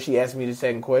that's where she asked me the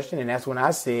second question. And that's when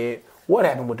I said, what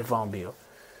happened with the phone bill?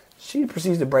 She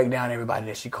proceeds to break down everybody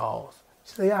that she calls.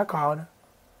 She said, yeah, I called her.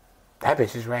 That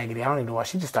bitch is raggedy. I don't even know why.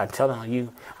 She just started telling on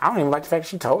you. I don't even like the fact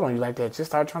she told on you like that.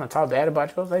 Just started trying to talk bad about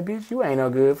you. I was like, bitch, you ain't no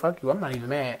good. Fuck you. I'm not even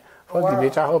mad. Fuck you,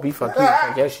 bitch. I hope he fuck you.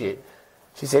 Fuck your shit.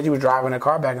 She said you was driving her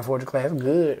car back and forth to class.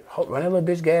 Good. Run that little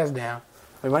bitch gas down.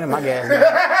 We're running my gas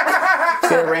down.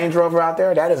 See that Range Rover out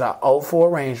there? That is a 04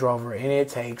 Range Rover, and it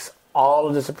takes all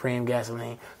of the Supreme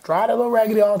gasoline. Drive that little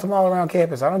raggedy all around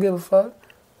campus. I don't give a fuck.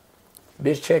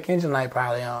 Bitch, check engine light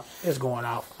probably on. It's going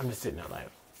off. I'm just sitting there like,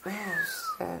 Man,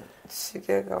 shit. She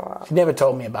did go off. she never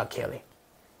told me about Kelly.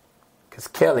 Because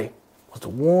Kelly was the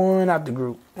one out the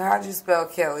group. How'd you spell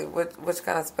Kelly? Which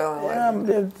kind of spelling was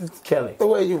it? It's Kelly. The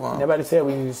way you want. Nobody said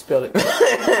we need to spell it.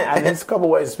 There's a couple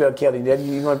ways to spell Kelly.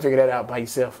 You're going to figure that out by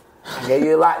yourself. I gave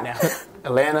you a lot now.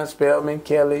 Atlanta, Spelman,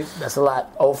 Kelly. That's a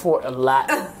lot. 04, a lot.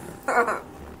 I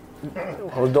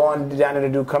was down there to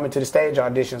do coming to the stage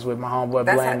auditions with my homeboy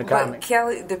Blam the comic. But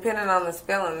Kelly, depending on the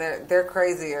spelling, they're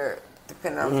crazier.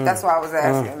 Depending on, that's why I was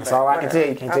asking. That's all I can tell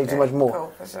you. Can't tell you too much more.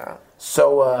 Cool, for sure.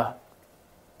 So, I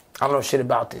don't know shit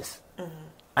about this.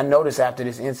 I noticed after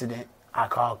this incident, I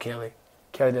called Kelly.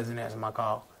 Kelly doesn't answer my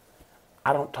call.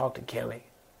 I don't talk to Kelly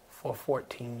for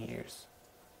 14 years.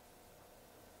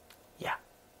 Yeah.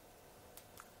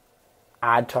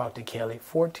 I talked to Kelly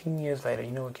 14 years later.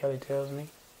 You know what Kelly tells me?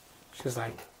 She's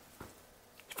like,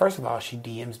 first of all, she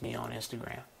DMs me on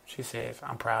Instagram. She says,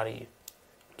 I'm proud of you.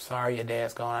 I'm sorry your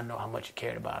dad's gone. I know how much you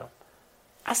cared about him.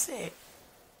 I said,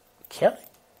 Kelly,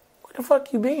 where the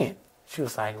fuck you been? She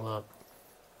was like, look,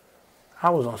 I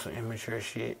was on some immature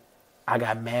shit. I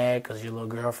got mad because your little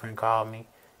girlfriend called me and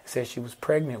said she was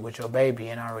pregnant with your baby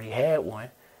and I already had one.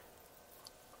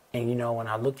 And you know, when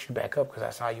I looked you back up because I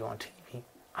saw you on TV,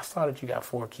 I saw that you got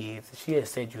 4 kids. She had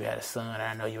said you had a son, and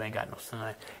I know you ain't got no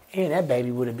son. And that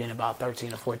baby would have been about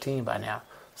 13 or 14 by now.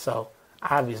 So,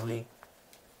 obviously,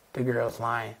 the girl's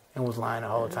lying and was lying the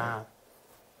whole time.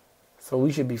 So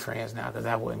we should be friends now because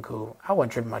that wasn't cool. I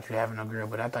wasn't tripping about you having no girl,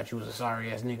 but I thought you was a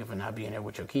sorry-ass nigga for not being there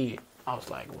with your kid. I was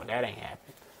like, well, that ain't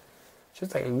happening.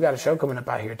 She's like, we got a show coming up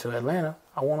out here to Atlanta.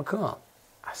 I want to come.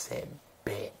 I said,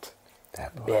 bet.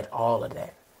 Bet all of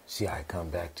that. See how it come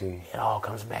back to you? It all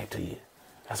comes back to you.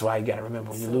 That's why you got to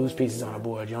remember, when you lose pieces on a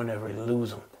board, you don't ever really lose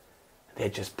them. They're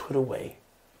just put away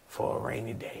for a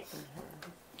rainy day.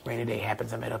 Rainy day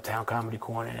happens. I'm at Uptown Comedy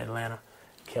Corner in Atlanta.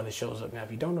 Kelly shows up. Now,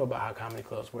 if you don't know about how comedy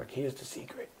clubs work, here's the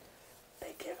secret.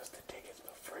 They give us the tickets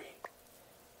for free.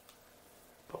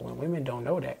 But when women don't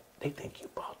know that, they think you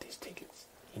bought these tickets.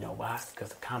 You know why? Because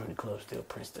the comedy club still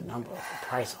prints the number of the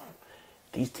price on them.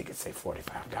 These tickets say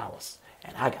 $45,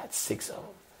 and I got 6 of them.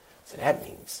 So that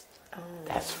means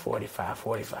that's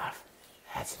 $45.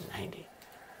 That's 90.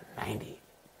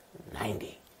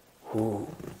 Ooh,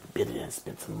 Billy done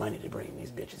spent some money to bring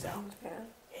these bitches out. Yeah.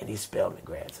 And these Spelman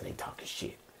grads, and they talking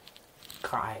shit.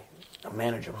 Kai, the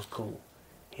manager, was cool.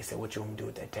 He said, what you want me to do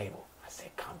with that table? I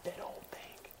said, comp that whole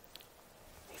thing.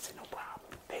 He said, no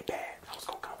problem. They bad. I was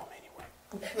going to comp them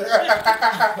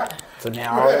anyway. So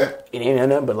now it ain't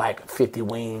nothing but like 50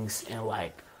 wings and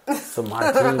like some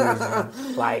martinis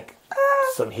and like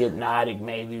some Hypnotic,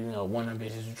 maybe. You know, one of them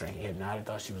bitches was drinking Hypnotic,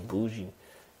 thought she was bougie,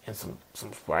 and some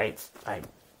Sprites. Like,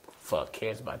 fuck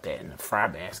cares about that in the fry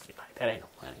basket? Like, that ain't no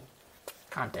money.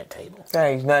 Count that table. That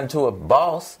ain't nothing to a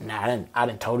boss. Nah, I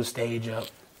done tore the stage up.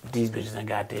 These bitches done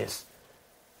got this.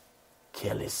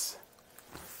 Kelly's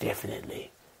definitely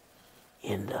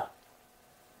in the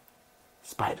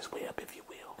spider's web, if you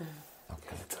will.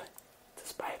 Okay. It's a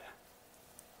spider.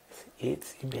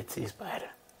 It's a itsy spider.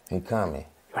 He coming.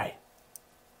 Right.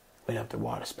 Went up the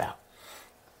water spout.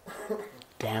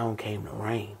 Down came the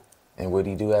rain. And what'd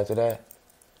he do after that?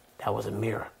 That was a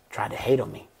mirror. Tried to hate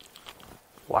on me.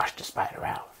 Washed the spider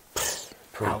out.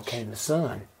 Out came the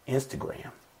sun,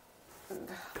 Instagram.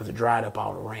 Because it dried up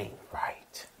all the rain.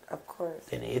 Right. Of course.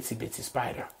 Then the itsy bitsy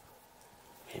spider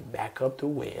went back up the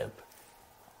web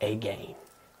again.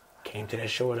 Came to that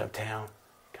show at Uptown.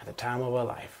 Got the time of her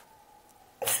life.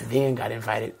 Then got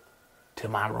invited to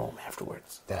my room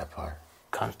afterwards. That part.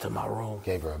 Comes to my room.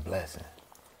 Gave her a blessing.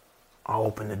 I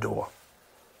open the door.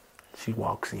 She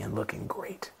walks in looking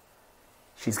great.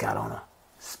 She's got on a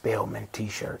Spelman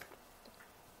t-shirt.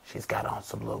 She's got on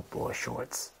some little boy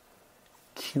shorts.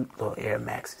 Cute little Air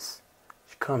Maxes.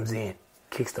 She comes in,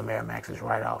 kicks them Air Maxes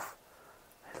right off,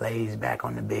 lays back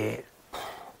on the bed,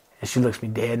 and she looks me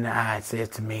dead in the eye and says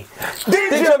to me,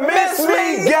 "Did you miss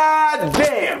me? God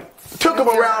damn!" Took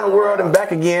Welcome around the world and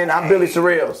back again. I'm Billy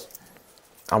Surreals.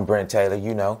 I'm Brent Taylor,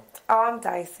 you know. Oh, I'm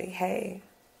Dicey. Hey.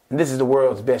 And this is the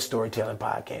world's best storytelling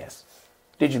podcast.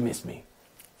 Did you miss me?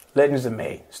 Legends are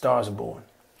made, stars are born,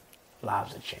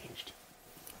 lives are changed.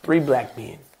 3 black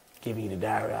men giving you the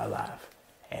diary of our life.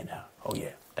 And,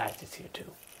 Dicey's here too.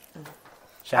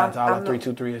 Shout out to all our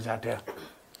 323ers out there.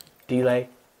 D-Lay,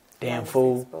 Damn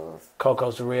Fool, Bulls.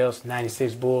 Coco Surreals,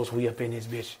 96 Bulls, we up in this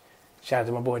bitch. Shout out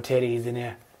to my boy Teddy, he's in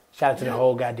there. Shout out to the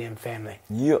whole goddamn family.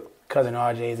 Yep. Cousin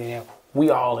RJ's in there. We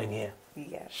all in here.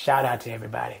 Yeah. Shout out to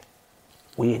everybody.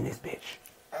 We in this bitch.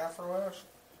 Afro Ash.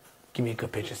 Give me a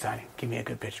good picture, Sonny. Give me a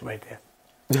good picture right there.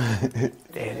 There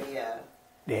it is. Yeah.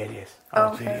 There it is.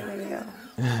 Okay, there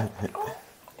you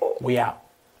go. We out.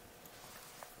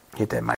 Hit that mic.